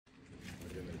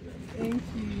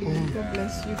God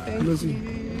bless you. Thank you.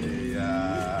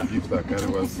 Yeah. God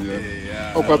bless you.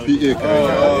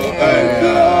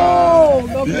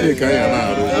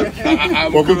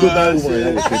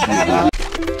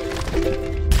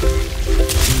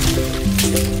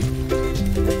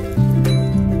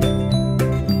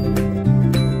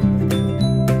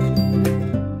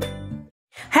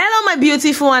 My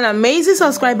beautiful and amazing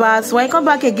subscribers, welcome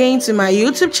back again to my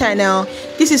YouTube channel.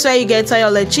 This is where you get all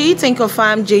your legit and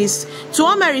confirmed gist. To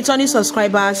all my returning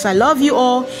subscribers, I love you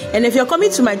all, and if you're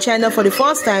coming to my channel for the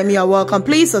first time, you're welcome.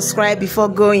 Please subscribe before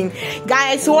going.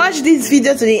 Guys, watch this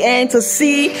video to the end to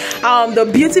see the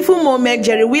beautiful moment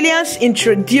Jerry Williams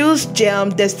introduced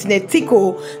Destiny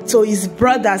Etiko to his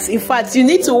brothers. In fact, you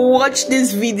need to watch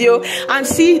this video and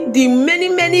see the many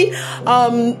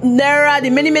naira, the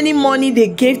many money they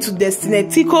gave to Destiny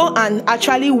Etiko and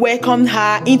actually welcomed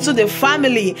her into the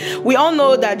family. We all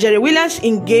know that Jerry Williams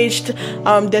engaged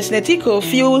Destiny Etiko a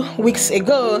few weeks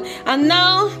ago, and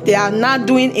now they are not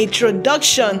doing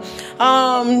introduction.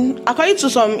 According to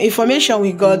some information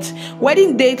we got,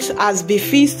 wedding date has been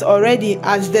fixed already,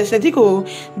 as Destiny Etiko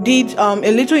did a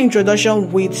little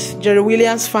introduction with Jerry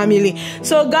Williams family.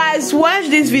 So guys, watch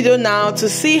this video now to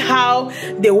see how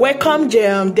they welcomed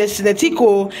Destiny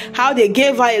Etiko, how they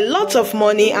gave her a lot of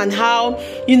money, and how,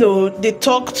 you know, they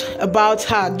talked about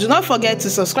her. Do not forget to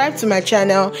subscribe to my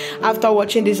channel after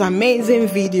watching this amazing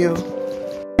video. Thank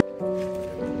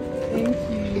you.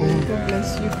 God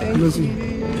bless you. Thank you.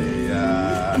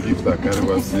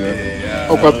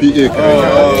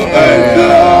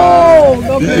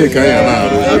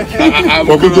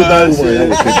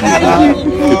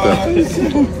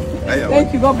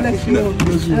 Thank you. God bless you. I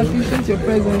appreciate your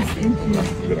presence. Thank you.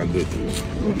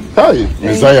 Hi,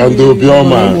 Messiah and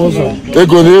Obioma.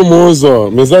 Ego ni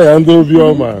Mozo, Messiah and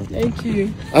Obioma. Thank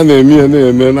you. And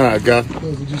me Aga.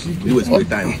 It was my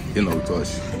time, you know, to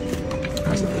us.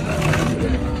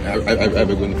 I've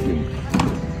been going to film.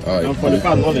 And for the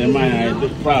fact not in mind,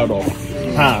 I'm proud of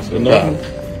her, you know.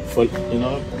 For you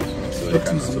know.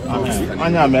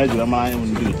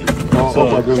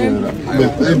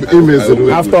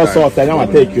 After sort, I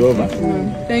want to take you over.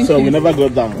 Thank so you. we never go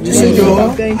down. Thank you.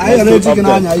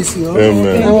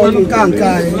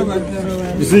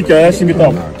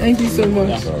 Thank you so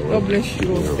much. God bless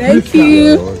you. Thank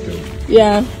you.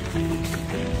 Yeah.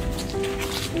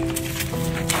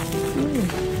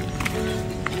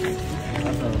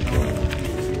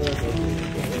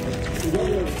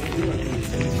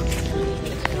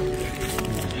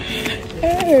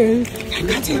 Hey.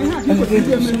 Thank you.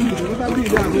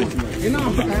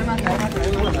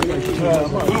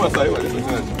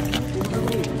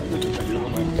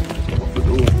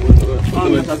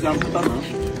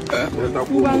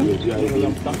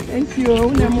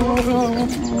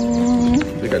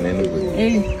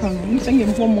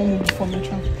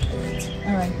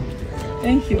 All right.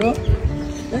 Thank you.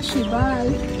 Bye.